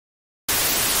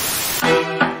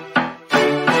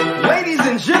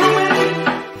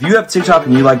you have TikTok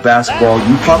and you like basketball,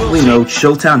 you probably know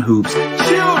Chilltown Hoops.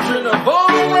 Children of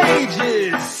all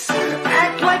ages,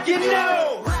 act like you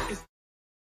know.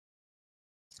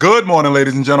 Good morning,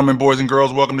 ladies and gentlemen, boys and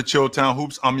girls. Welcome to Chilltown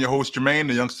Hoops. I'm your host, Jermaine.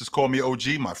 The youngsters call me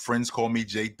OG. My friends call me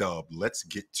J-Dub. Let's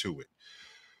get to it.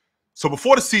 So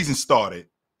before the season started,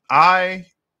 I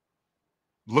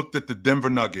looked at the Denver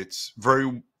Nuggets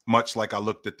very much like I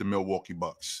looked at the Milwaukee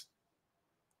Bucks.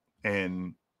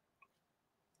 And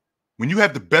when you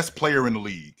have the best player in the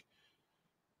league,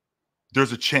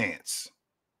 there's a chance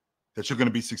that you're going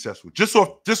to be successful. Just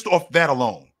off that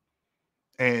alone.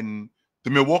 And the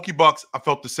Milwaukee Bucks, I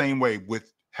felt the same way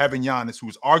with having Giannis, who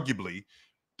is arguably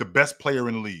the best player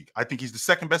in the league. I think he's the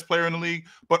second best player in the league,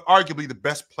 but arguably the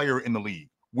best player in the league.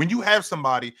 When you have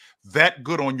somebody that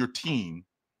good on your team,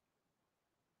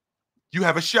 you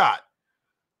have a shot.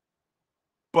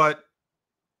 But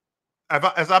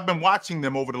as I've been watching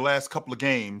them over the last couple of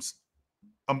games,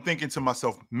 I'm thinking to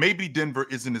myself, maybe Denver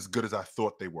isn't as good as I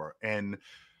thought they were. And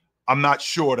I'm not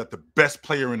sure that the best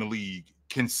player in the league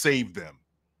can save them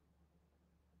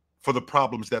for the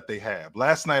problems that they have.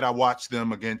 Last night, I watched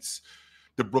them against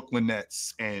the Brooklyn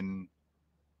Nets, and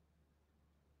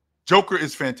Joker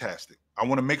is fantastic. I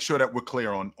want to make sure that we're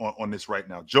clear on this right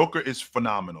now. Joker is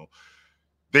phenomenal.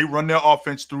 They run their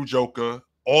offense through Joker.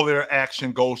 All their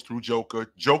action goes through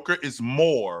Joker. Joker is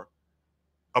more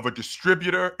of a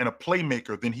distributor and a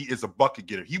playmaker than he is a bucket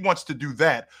getter. He wants to do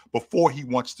that before he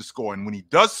wants to score. And when he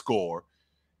does score,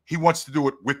 he wants to do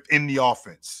it within the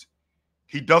offense.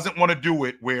 He doesn't want to do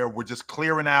it where we're just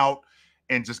clearing out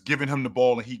and just giving him the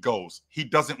ball and he goes. He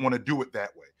doesn't want to do it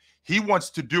that way. He wants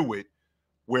to do it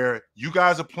where you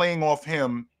guys are playing off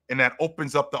him, and that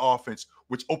opens up the offense,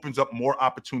 which opens up more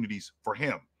opportunities for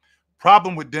him.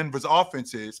 Problem with Denver's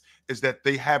offense is that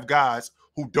they have guys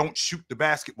who don't shoot the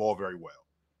basketball very well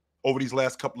over these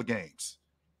last couple of games.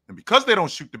 And because they don't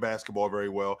shoot the basketball very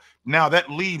well, now that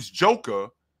leaves Joker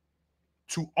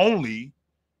to only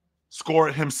score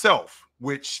it himself,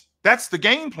 which that's the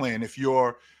game plan if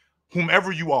you're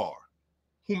whomever you are.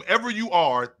 Whomever you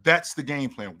are, that's the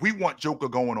game plan. We want Joker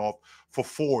going off for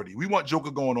 40. We want Joker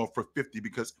going off for 50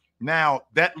 because now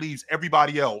that leaves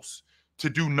everybody else to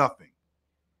do nothing.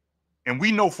 And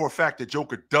we know for a fact that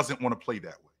Joker doesn't want to play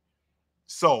that way.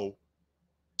 So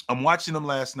I'm watching them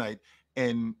last night,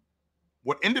 and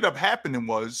what ended up happening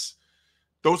was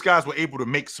those guys were able to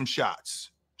make some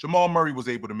shots. Jamal Murray was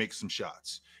able to make some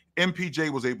shots. MPJ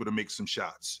was able to make some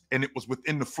shots. And it was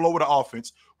within the flow of the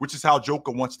offense, which is how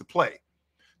Joker wants to play.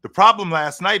 The problem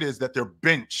last night is that their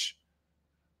bench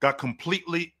got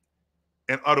completely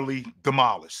and utterly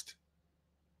demolished.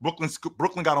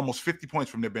 Brooklyn got almost 50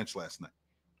 points from their bench last night.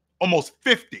 Almost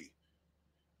 50.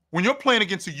 When you're playing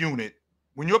against a unit,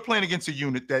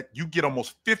 that you get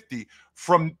almost 50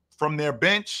 from their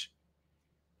bench,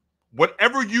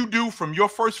 whatever you do from your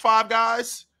first five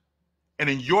guys and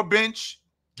in your bench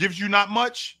gives you not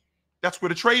much, that's where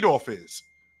the trade-off is.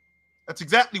 That's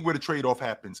exactly where the trade-off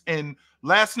happens. And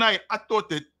last night, I thought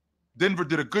that Denver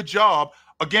did a good job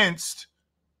against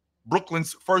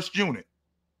Brooklyn's first unit,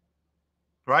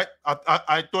 right?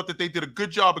 I thought that they did a good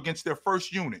job against their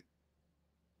first unit.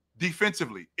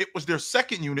 Defensively, it was their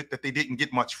second unit that they didn't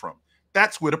get much from.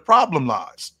 That's where the problem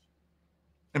lies.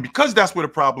 And because that's where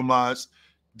the problem lies,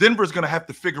 Denver's going to have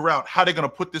to figure out how they're going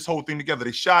to put this whole thing together.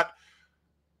 They shot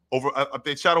over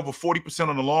 40%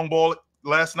 on the long ball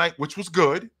last night, which was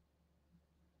good.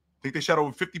 I think they shot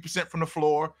over 50% from the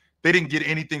floor. They didn't get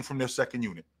anything from their second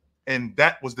unit. And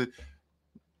that was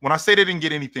when I say they didn't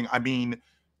get anything, I mean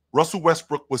Russell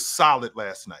Westbrook was solid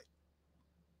last night.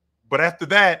 But after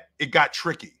that, it got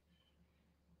tricky.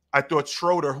 I thought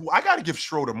Schroeder, who I got to give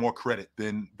Schroeder more credit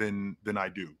than I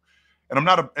do. And I'm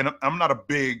not a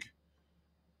big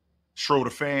Schroeder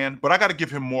fan, but I got to give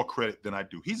him more credit than I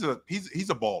do. He's a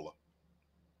baller.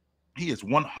 He is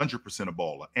 100% a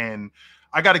baller. And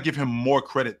I got to give him more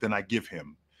credit than I give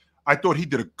him. I thought he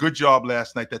did a good job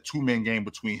last night, that two-man game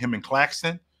between him and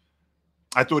Claxton.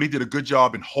 I thought he did a good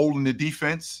job in holding the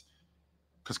defense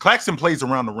because Claxton plays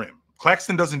around the rim.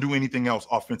 Claxton doesn't do anything else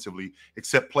offensively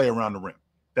except play around the rim.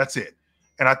 That's it.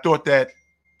 And I thought that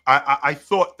I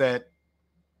thought that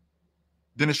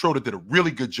Dennis Schroeder did a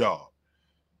really good job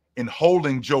in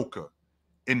holding Joker,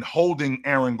 in holding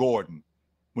Aaron Gordon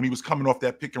when he was coming off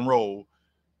that pick and roll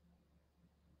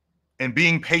and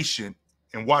being patient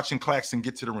and watching Claxton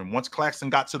get to the rim. Once Claxton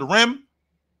got to the rim,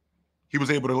 he was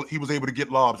able to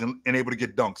get lobs and able to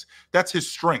get dunks. That's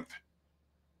his strength.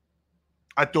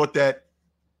 I thought that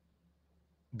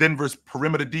Denver's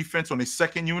perimeter defense on his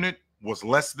second unit was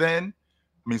less than.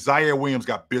 I mean, Zaire Williams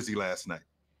got busy last night.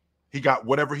 He got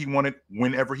whatever he wanted,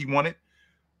 whenever he wanted.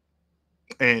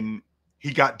 And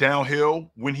he got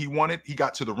downhill when he wanted. He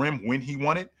got to the rim when he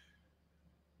wanted.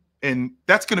 And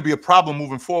that's going to be a problem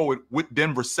moving forward with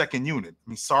Denver's second unit. I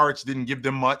mean, Saric didn't give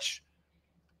them much.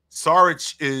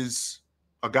 Saric is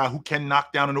a guy who can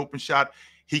knock down an open shot.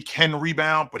 He can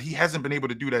rebound, but he hasn't been able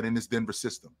to do that in this Denver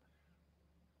system.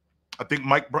 I think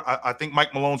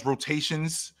Mike Malone's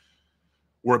rotations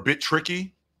were a bit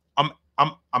tricky.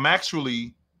 I'm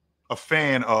actually a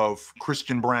fan of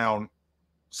Christian Braun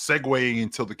segueing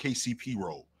into the KCP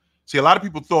role. See, a lot of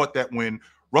people thought that when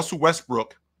Russell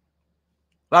Westbrook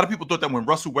got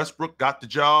the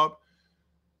job,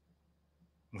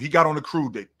 when he got on the crew,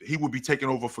 that he would be taking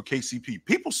over for KCP.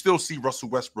 People still see Russell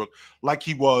Westbrook like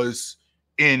he was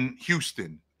in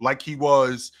Houston, like he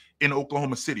was in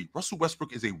Oklahoma City. Russell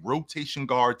Westbrook is a rotation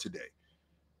guard today.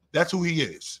 That's who he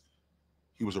is.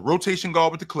 He was a rotation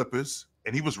guard with the Clippers,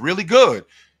 and he was really good.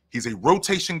 He's a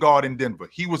rotation guard in Denver.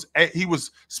 He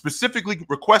was specifically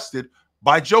requested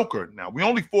by Joker. Now, we're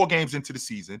only 4 games into the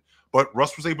season, but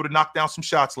Russ was able to knock down some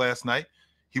shots last night.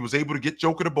 He was able to get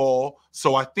Joker the ball.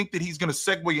 So I think that he's going to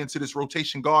segue into this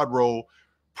rotation guard role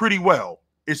pretty well.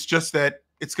 It's just that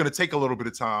it's going to take a little bit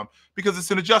of time because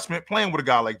it's an adjustment playing with a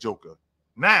guy like Joker.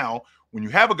 Now, when you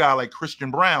have a guy like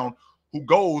Christian Braun who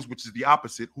goes, which is the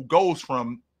opposite, who goes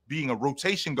from being a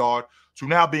rotation guard to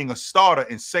now being a starter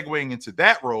and segueing into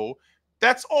that role,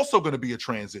 that's also going to be a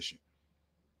transition.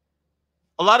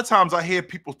 A lot of times I hear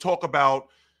people talk about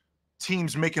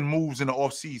teams making moves in the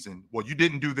offseason. Well, you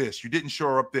didn't do this. You didn't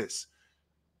shore up this.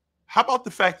 How about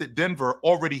the fact that Denver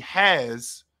already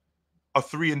has a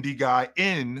 3-and-D guy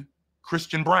in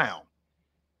Christian Braun?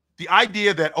 The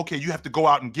idea that, okay, you have to go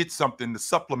out and get something to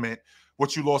supplement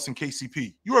what you lost in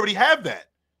KCP. You already have that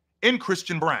in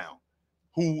Christian Braun,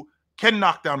 who can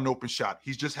knock down an open shot.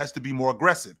 He just has to be more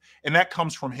aggressive. And that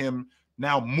comes from him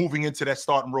now moving into that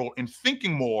starting role and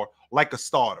thinking more like a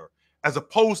starter, as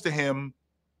opposed to him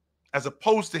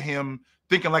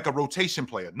thinking like a rotation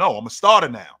player. No, I'm a starter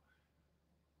now.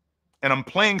 And I'm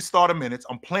playing starter minutes.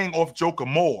 I'm playing off Joker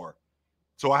more.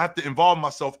 So I have to involve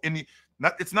myself in the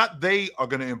it's not they are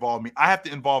going to involve me. I have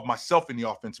to involve myself in the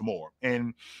offense more.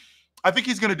 And I think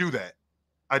he's going to do that.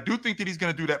 I do think that he's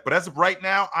going to do that. But as of right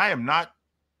now, I am not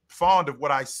fond of what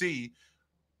I see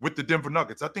with the Denver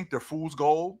Nuggets. I think they're fool's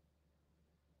gold.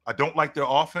 I don't like their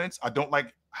offense. I don't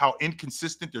like how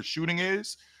inconsistent their shooting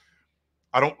is.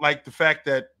 I don't like the fact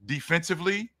that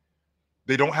defensively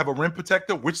they don't have a rim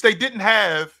protector, which they didn't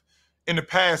have in the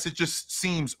past. It just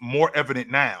seems more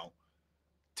evident now.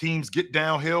 Teams get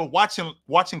downhill.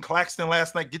 Watching Claxton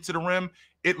last night get to the rim,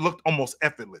 it looked almost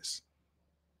effortless.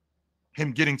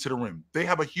 Him getting to the rim. They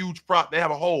have a huge prop. They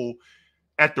have a hole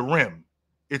at the rim.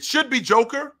 It should be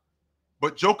Joker,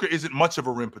 but Joker isn't much of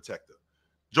a rim protector.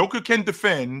 Joker can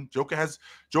defend. Joker has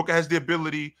the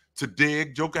ability to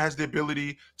dig. Joker has the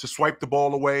ability to swipe the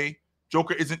ball away.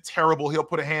 Joker isn't terrible. He'll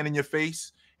put a hand in your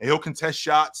face and he'll contest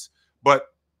shots. But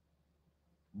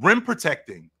rim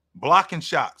protecting, blocking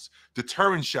shots,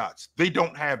 deterring shots, they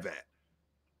don't have that.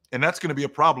 And that's going to be a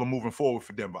problem moving forward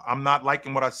for Denver. I'm not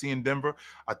liking what I see in Denver.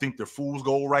 I think they're fool's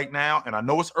gold right now. And I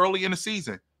know it's early in the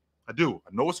season. I do. I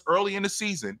know it's early in the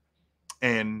season.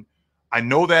 And I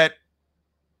know that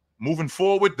moving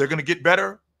forward, they're going to get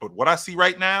better. But what I see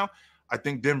right now, I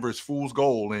think Denver is fool's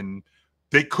gold. And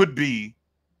they could be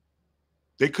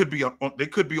on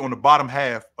the bottom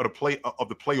half of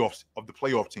the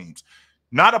playoff teams.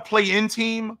 Not a play-in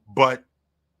team, but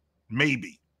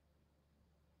maybe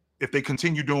if they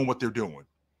continue doing what they're doing.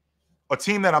 A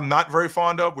team that I'm not very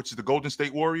fond of, which is the Golden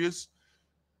State Warriors,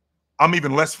 I'm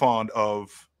even less fond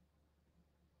of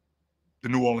the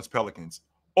New Orleans Pelicans.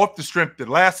 Off the strength that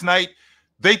last night,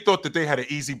 they thought they had an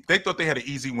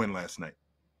easy win last night.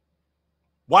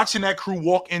 Watching that crew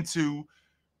walk into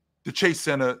the Chase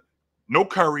Center, no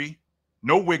Curry,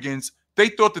 no Wiggins, they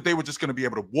thought that they were just going to be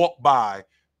able to walk by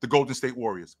the Golden State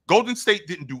Warriors. Golden State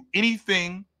didn't do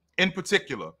anything in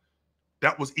particular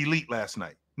that was elite last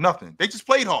night. Nothing. They just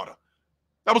played harder.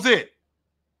 That was it.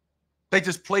 They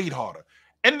just played harder.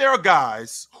 And there are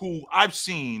guys who I've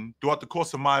seen throughout the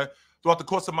course of my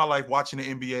life watching the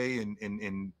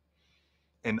NBA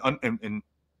and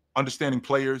understanding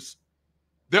players.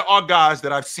 There are guys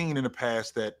that I've seen in the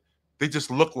past that they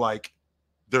just look like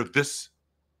they're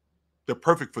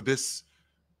perfect for this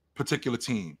particular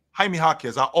team. Jaime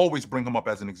Jaquez, I always bring him up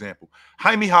as an example.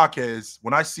 Jaime Jaquez,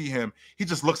 when I see him, he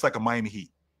just looks like a Miami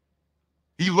Heat.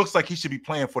 He looks like he should be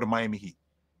playing for the Miami Heat.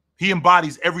 He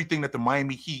embodies everything that the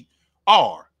Miami Heat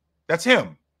are. That's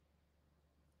him.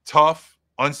 Tough,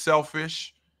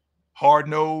 unselfish,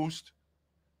 hard-nosed,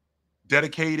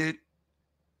 dedicated,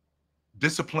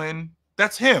 disciplined.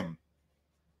 That's him.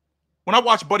 When I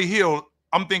watch Buddy Hield,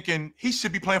 I'm thinking he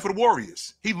should be playing for the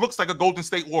Warriors. He looks like a Golden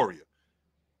State Warrior.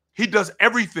 He does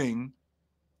everything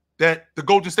that the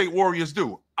Golden State Warriors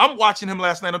do. I'm watching him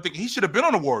last night. I'm thinking he should have been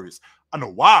on the Warriors. I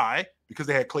know why, because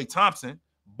they had Klay Thompson.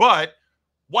 But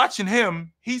watching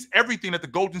him, he's everything that the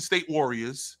Golden State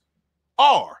Warriors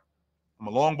are. I'm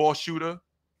a long ball shooter,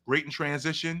 great in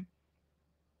transition.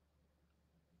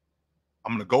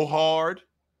 I'm going to go hard.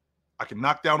 I can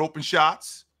knock down open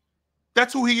shots.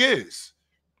 That's who he is.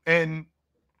 And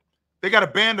they got a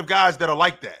band of guys that are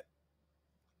like that.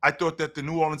 I thought that the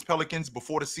New Orleans Pelicans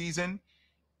before the season,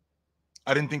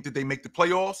 I didn't think that they make the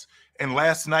playoffs. And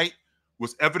last night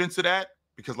was evidence of that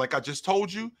because like I just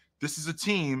told you, this is a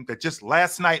team that just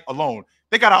last night alone,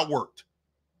 they got outworked.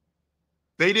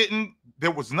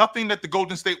 There was nothing that the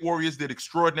Golden State Warriors did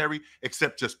extraordinary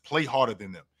except just play harder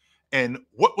than them. And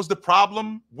what was the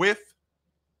problem with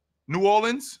New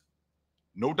Orleans?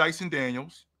 No Dyson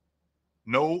Daniels,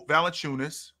 no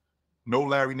Valanciunas, no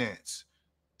Larry Nance.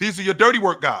 These are your dirty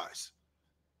work guys.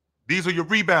 These are your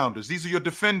rebounders. These are your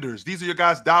defenders. These are your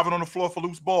guys diving on the floor for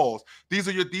loose balls. These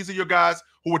are your guys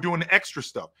who are doing the extra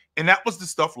stuff. And that was the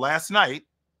stuff last night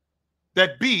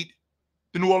that beat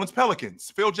the New Orleans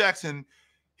Pelicans. Phil Jackson,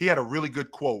 he had a really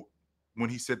good quote when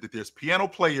he said that there's piano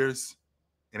players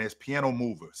and there's piano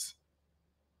movers.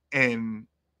 And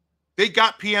they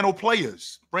got piano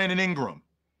players. Brandon Ingram,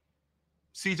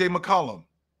 CJ McCollum,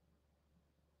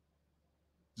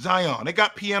 Zion. They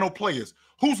got piano players.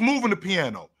 Who's moving the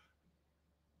piano?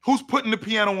 Who's putting the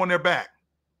piano on their back?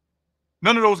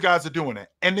 None of those guys are doing that.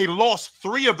 And they lost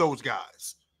 3 of those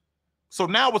guys. So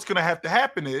now what's going to have to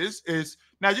happen is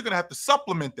now you're going to have to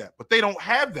supplement that. But they don't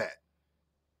have that.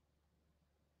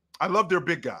 I love their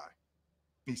big guy,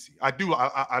 Nisi. I do.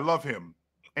 I love him.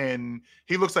 And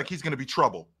he looks like he's going to be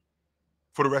trouble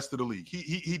for the rest of the league.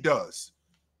 He does.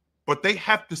 But they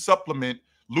have to supplement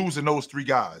losing those 3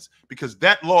 guys because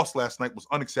that loss last night was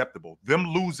unacceptable. Them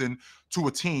losing to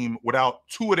a team without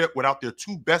their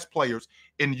 2 best players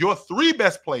and your 3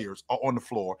 best players are on the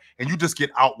floor and you just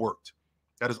get outworked.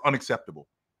 That is unacceptable.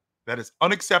 That is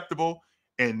unacceptable.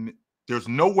 And there's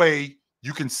no way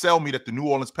you can sell me that the New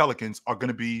Orleans Pelicans are going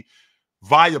to be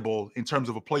viable in terms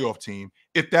of a playoff team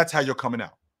if that's how you're coming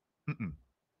out.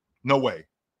 No way.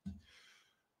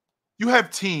 You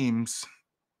have teams,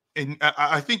 and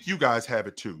I think you guys have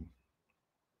it too.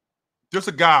 There's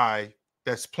a guy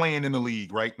that's playing in the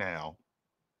league right now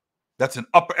that's an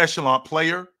upper echelon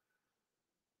player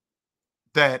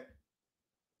that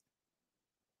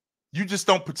you just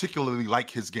don't particularly like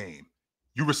his game.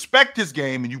 You respect his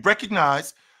game and you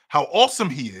recognize how awesome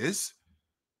he is.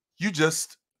 You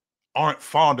just aren't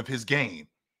fond of his game.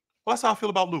 Well, that's how I feel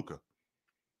about Luka.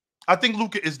 I think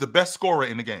Luka is the best scorer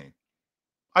in the game.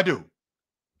 I do.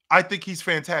 I think he's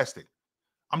fantastic.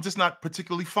 I'm just not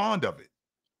particularly fond of it.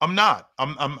 I'm not.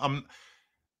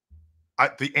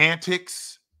 The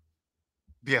antics,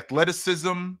 the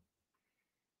athleticism,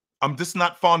 I'm just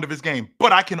not fond of his game.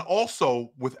 But I can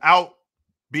also, without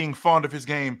being fond of his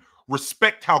game,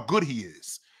 respect how good he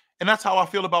is. And that's how I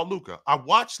feel about Luka. I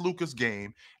watch Luka's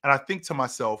game and I think to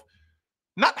myself,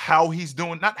 not how he's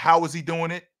doing, not how is he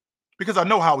doing it, because I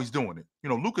know how he's doing it. You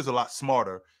know, Luka's a lot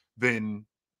smarter than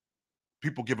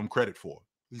people give him credit for.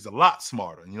 He's a lot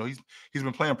smarter. You know, he's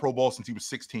been playing pro ball since he was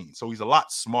 16. So he's a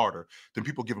lot smarter than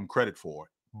people give him credit for.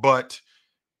 But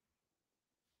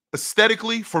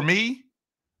aesthetically, for me,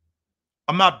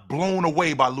 I'm not blown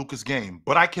away by Luka's game,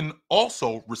 but I can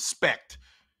also respect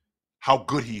how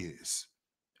good he is.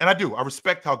 And I do. I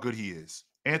respect how good he is.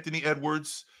 Anthony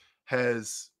Edwards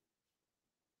has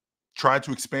tried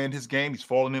to expand his game. He's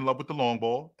fallen in love with the long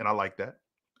ball, and I like that.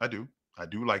 I do. I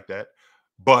do like that.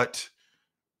 But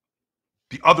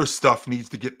the other stuff needs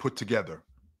to get put together.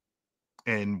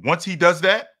 And once he does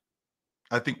that,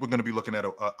 I think we're going to be looking at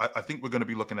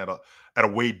a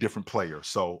way different player.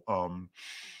 So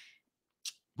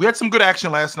we had some good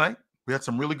action last night. We had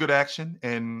some really good action,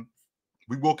 and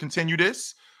we will continue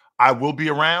this. I will be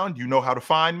around. You know how to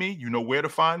find me. You know where to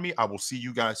find me. I will see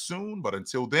you guys soon. But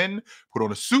until then, put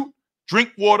on a suit,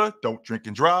 drink water, don't drink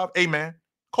and drive. Hey, man,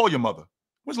 call your mother.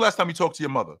 When's the last time you talked to your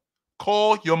mother?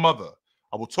 Call your mother.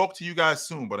 I will talk to you guys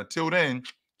soon. But until then,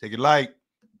 take it light.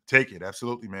 Take it.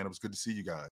 Absolutely, man. It was good to see you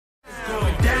guys. It's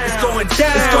going down. It's going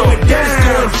down.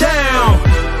 It's going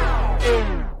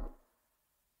down.